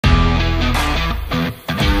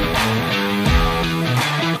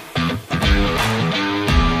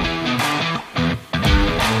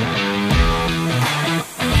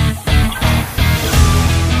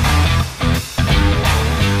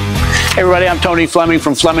everybody, I'm Tony Fleming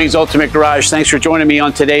from Flemings Ultimate Garage. Thanks for joining me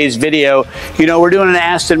on today's video. You know, we're doing an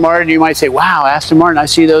Aston Martin. You might say, wow, Aston Martin, I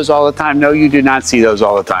see those all the time. No, you do not see those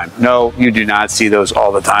all the time. No, you do not see those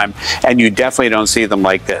all the time. And you definitely don't see them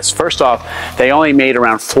like this. First off, they only made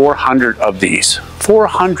around 400 of these.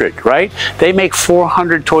 400, right? They make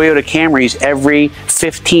 400 Toyota Camrys every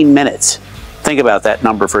 15 minutes. Think about that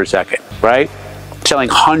number for a second, right? Selling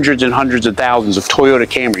hundreds and hundreds of thousands of Toyota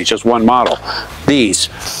Camrys, just one model. These,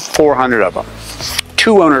 400 of them.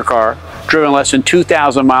 Two-owner car, driven less than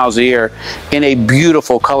 2,000 miles a year in a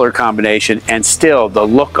beautiful color combination, and still the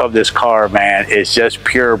look of this car, man, is just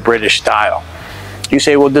pure British style. You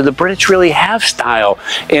say, well, do the British really have style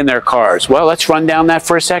in their cars? Well, let's run down that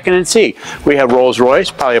for a second and see. We have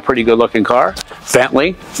Rolls-Royce, probably a pretty good-looking car.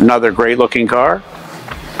 Bentley, another great-looking car.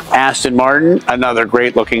 Aston Martin, another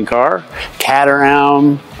great looking car.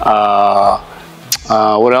 Caterham,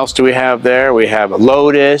 what else do we have there? We have a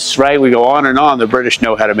Lotus, right? We go on and on. The British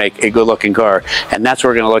know how to make a good looking car, and that's what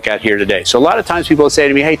we're going to look at here today. So a lot of times people say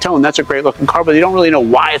to me, hey Tone, that's a great looking car, but they don't really know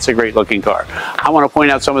why it's a great looking car. I want to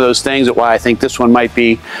point out some of those things that why I think this one might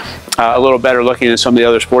be a little better looking than some of the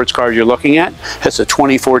other sports cars you're looking at. It's a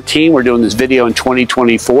 2014. We're doing this video in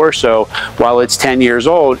 2024, so while it's 10 years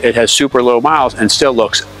old, it has super low miles and still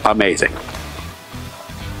looks amazing.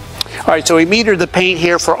 All right, so we metered the paint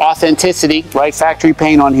here for authenticity, right? Factory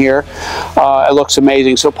paint on here. It looks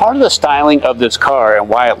amazing. So part of the styling of this car and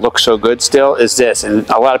why it looks so good still is this, and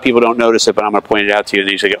a lot of people don't notice it, but I'm going to point it out to you,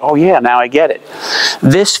 and you say, oh yeah, now I get it.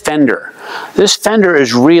 This fender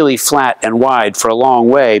is really flat and wide for a long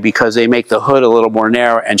way because they make the hood a little more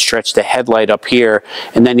narrow and stretch the headlight up here,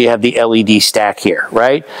 and then you have the LED stack here,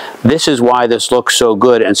 right? This is why this looks so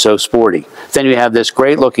good and so sporty. Then you have this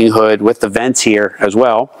great looking hood with the vents here as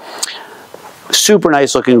well. Super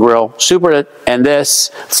nice looking grille, and this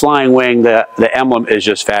flying wing, the emblem is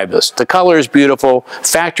just fabulous. The color is beautiful,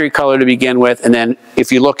 factory color to begin with, and then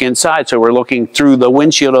if you look inside, so we're looking through the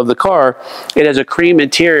windshield of the car, it has a cream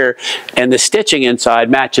interior, and the stitching inside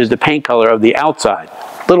matches the paint color of the outside.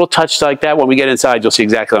 Little touch like that, when we get inside, you'll see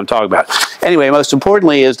exactly what I'm talking about. Anyway, most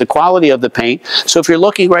importantly is the quality of the paint. So if you're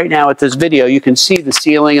looking right now at this video, you can see the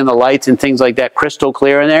ceiling and the lights and things like that crystal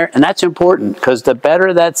clear in there, and that's important because the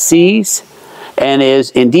better that sees and is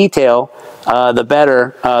in detail, the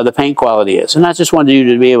better the paint quality is. And I just wanted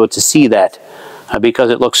you to be able to see that because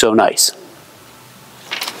it looks so nice.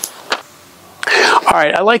 All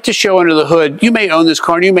right, I like to show under the hood. You may own this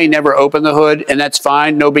car and you may never open the hood, and that's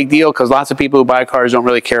fine, no big deal, because lots of people who buy cars don't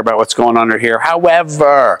really care about what's going on under here.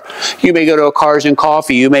 However, you may go to a Cars and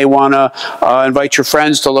Coffee. You may want to invite your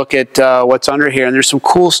friends to look at what's under here, and there's some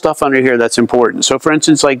cool stuff under here that's important. So for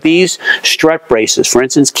instance, like these strut braces, for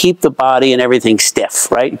instance, keep the body and everything stiff,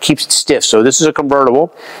 right? It keeps it stiff. So this is a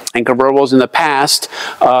convertible, and convertibles in the past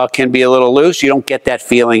can be a little loose. You don't get that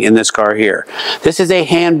feeling in this car here. This is a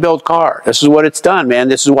hand-built car. This is what it's done, man.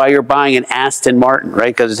 This is why you're buying an Aston Martin,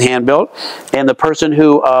 right? Because it's hand-built. And the person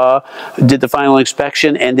who did the final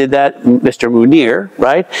inspection and did that, Mr. Munir,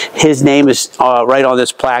 right? His name is right on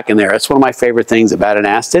this plaque in there. That's one of my favorite things about an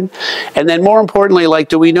Aston. And then more importantly, like,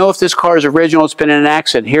 do we know if this car is original? It's been in an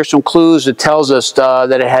accident. Here's some clues that tells us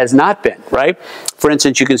that it has not been, right? For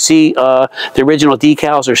instance, you can see the original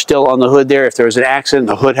decals are still on the hood there. If there was an accident,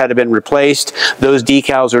 the hood had been replaced. Those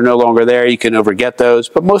decals are no longer there. You can never get those.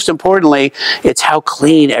 But most importantly, it's how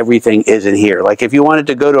clean everything is in here. Like if you wanted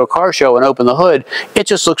to go to a car show and open the hood, it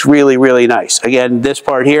just looks really, really nice. Again, this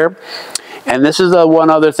part here, and this is the one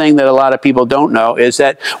other thing that a lot of people don't know, is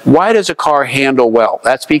that why does a car handle well?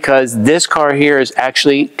 That's because this car here is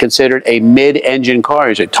actually considered a mid-engine car.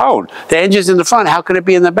 You say, Tone, the engine's in the front, how can it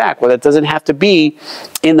be in the back? Well, it doesn't have to be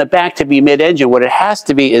in the back to be mid-engine. What it has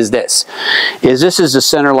to be is this is the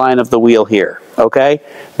center line of the wheel here, okay?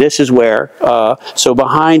 This is where, so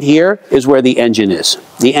behind here is where the engine is.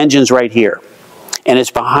 The engine's right here, and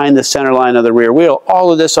it's behind the center line of the rear wheel.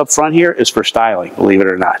 All of this up front here is for styling, believe it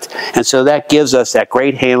or not. And so that gives us that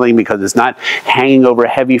great handling because it's not hanging over a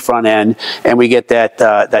heavy front end, and we get that,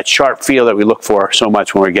 that sharp feel that we look for so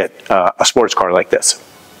much when we get a sports car like this.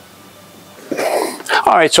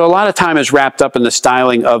 All right, so a lot of time is wrapped up in the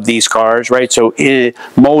styling of these cars, right? So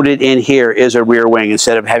molded in here is a rear wing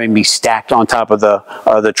instead of having to be stacked on top of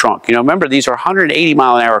the trunk. You know, remember, these are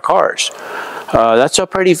 180-mile-an-hour cars. That's a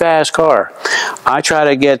pretty fast car. I try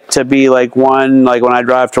to get to be like when I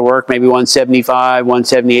drive to work, maybe 175,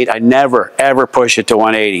 178. I never, ever push it to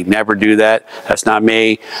 180. Never do that. That's not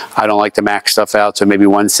me. I don't like to max stuff out, so maybe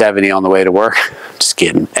 170 on the way to work. Just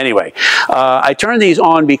kidding. Anyway, I turned these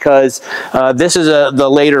on because this is the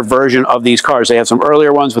later version of these cars. They have some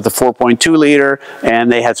earlier ones with the 4.2 liter,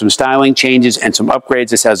 and they had some styling changes and some upgrades.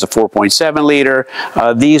 This has a 4.7 liter.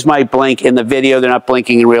 These might blink in the video. They're not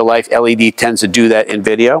blinking in real life. LED tends to do that in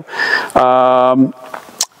video.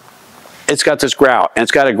 It's got this growl, and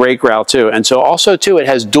it's got a great growl too. And so also too, it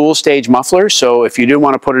has dual stage mufflers. So if you do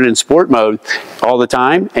want to put it in sport mode all the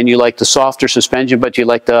time, and you like the softer suspension, but you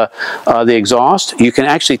like the exhaust, you can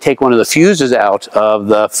actually take one of the fuses out of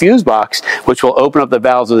the fuse box, which will open up the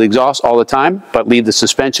valves of the exhaust all the time, but leave the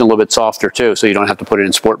suspension a little bit softer too, so you don't have to put it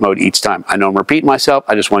in sport mode each time. I know I'm repeating myself.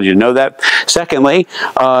 I just wanted you to know that. Secondly,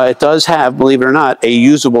 it does have, believe it or not, a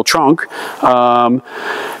usable trunk.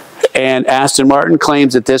 And Aston Martin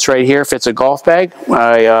claims that this right here fits a golf bag.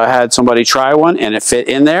 I had somebody try one, and it fit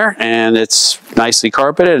in there, and it's nicely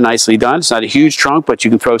carpeted and nicely done. It's not a huge trunk, but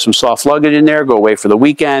you can throw some soft luggage in there, go away for the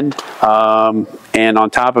weekend. And on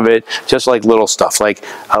top of it, just like little stuff, like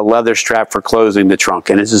a leather strap for closing the trunk.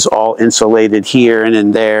 And this is all insulated here and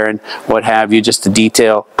in there and what have you, just the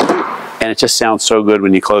detail. And it just sounds so good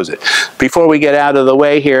when you close it. Before we get out of the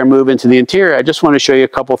way here and move into the interior, I just want to show you a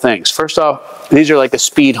couple things. First off, these are like a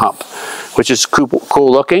speed hump, which is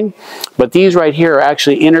cool looking. But these right here are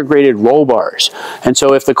actually integrated roll bars. And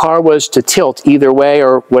so if the car was to tilt either way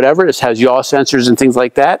or whatever, this has yaw sensors and things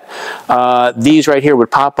like that, these right here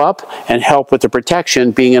would pop up and help with the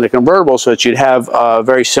protection being in a convertible, so that you'd have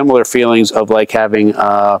very similar feelings of like having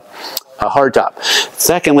a hardtop.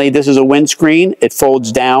 Secondly, this is a windscreen. It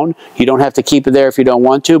folds down. You don't have to keep it there if you don't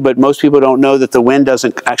want to, but most people don't know that the wind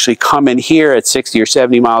doesn't actually come in here at 60 or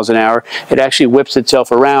 70 miles an hour. It actually whips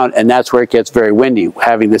itself around, and that's where it gets very windy.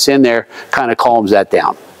 Having this in there kind of calms that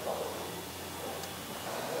down.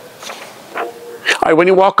 All right, when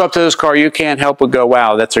you walk up to this car, you can't help but go,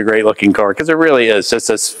 wow, that's a great looking car, because it really is. It's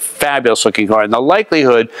this fabulous looking car. And the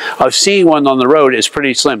likelihood of seeing one on the road is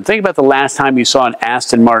pretty slim. Think about the last time you saw an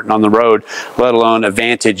Aston Martin on the road, let alone a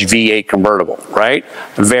Vantage V8 convertible, right?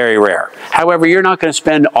 Very rare. However, you're not going to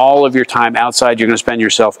spend all of your time outside. You're going to spend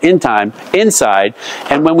yourself inside.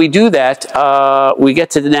 And when we do that, we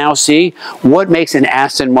get to now see what makes an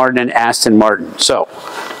Aston Martin an Aston Martin. So,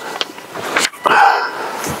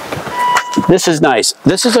 this is nice.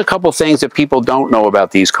 This is a couple things that people don't know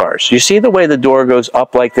about these cars. You see the way the door goes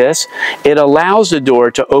up like this? It allows the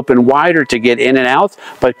door to open wider to get in and out,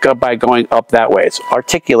 but by going up that way. It's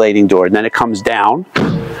articulating door, and then it comes down.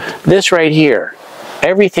 This right here,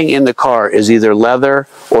 everything in the car is either leather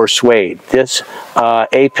or suede. This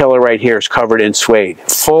A-pillar right here is covered in suede.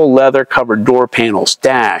 Full leather covered door panels,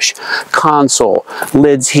 dash, console,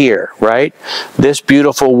 lids here, right? This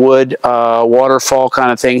beautiful wood waterfall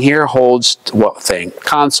kind of thing here holds,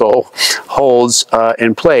 console holds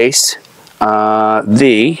in place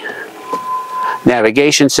the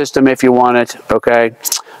navigation system if you want it, okay?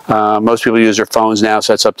 Most people use their phones now,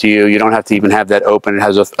 so that's up to you. You don't have to even have that open. It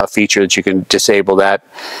has a feature that you can disable that.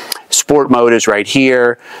 Sport mode is right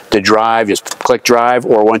here. The drive, just click drive,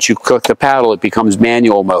 or once you click the paddle, it becomes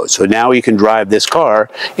manual mode. So now you can drive this car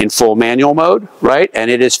in full manual mode, right? And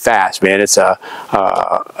it is fast, man. It's a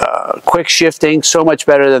quick shifting, so much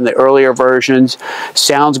better than the earlier versions.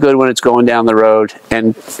 Sounds good when it's going down the road.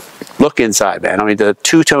 And look inside, man. I mean, the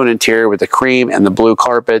two-tone interior with the cream and the blue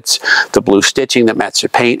carpets, the blue stitching that matches the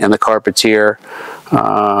paint and the carpets here.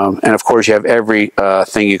 And of course, you have every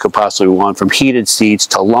thing you could possibly want, from heated seats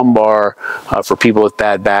to lumbar for people with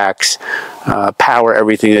bad backs, power,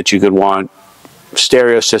 everything that you could want.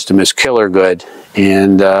 Stereo system is killer good,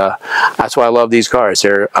 and that's why I love these cars.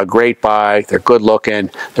 They're a great buy. They're good looking,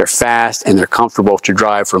 they're fast, and they're comfortable to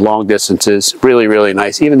drive for long distances. Really, really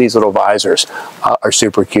nice. Even these little visors are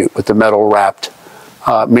super cute with the metal wrapped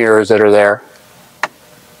mirrors that are there.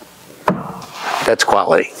 That's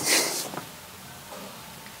quality.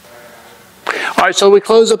 All right, so we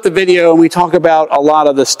close up the video and we talk about a lot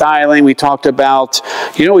of the styling. We talked about,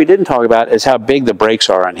 you know what we didn't talk about is how big the brakes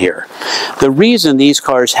are on here. The reason these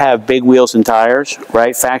cars have big wheels and tires,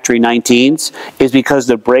 right, factory 19s, is because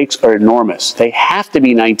the brakes are enormous. They have to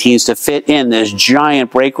be 19s to fit in this giant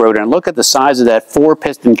brake rotor. And look at the size of that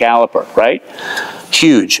 4-piston caliper, right?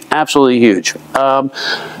 Huge, absolutely huge.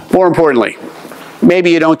 More importantly,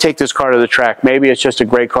 maybe you don't take this car to the track. Maybe it's just a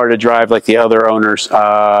great car to drive like the other owners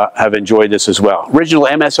have enjoyed this as well. Original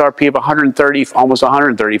MSRP of almost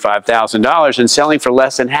 $135,000 and selling for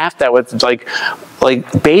less than half that with like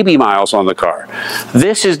like baby miles on the car.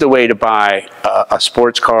 This is the way to buy a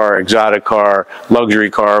sports car, exotic car,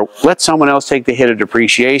 luxury car. Let someone else take the hit of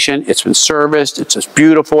depreciation. It's been serviced, it's just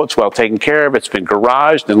beautiful, it's well taken care of, it's been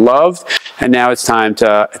garaged and loved, and now it's time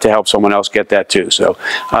to help someone else get that too. So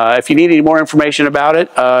if you need any more information about it,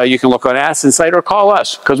 you can look on Aston's site or call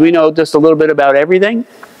us, because we know just a little bit about everything.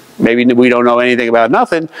 Maybe we don't know anything about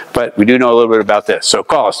nothing, but we do know a little bit about this. So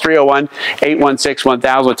call us,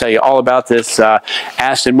 301-816-1000. We'll tell you all about this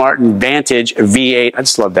Aston Martin Vantage V8. I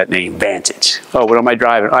just love that name, Vantage. Oh, what am I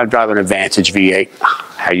driving? I'm driving a Vantage V8.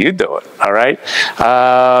 How you doing? All right.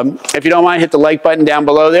 If you don't mind, hit the like button down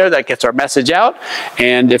below there. That gets our message out.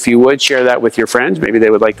 And if you would, share that with your friends. Maybe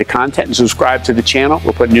they would like the content, and subscribe to the channel.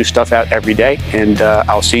 We'll put new stuff out every day. And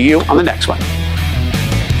I'll see you on the next one.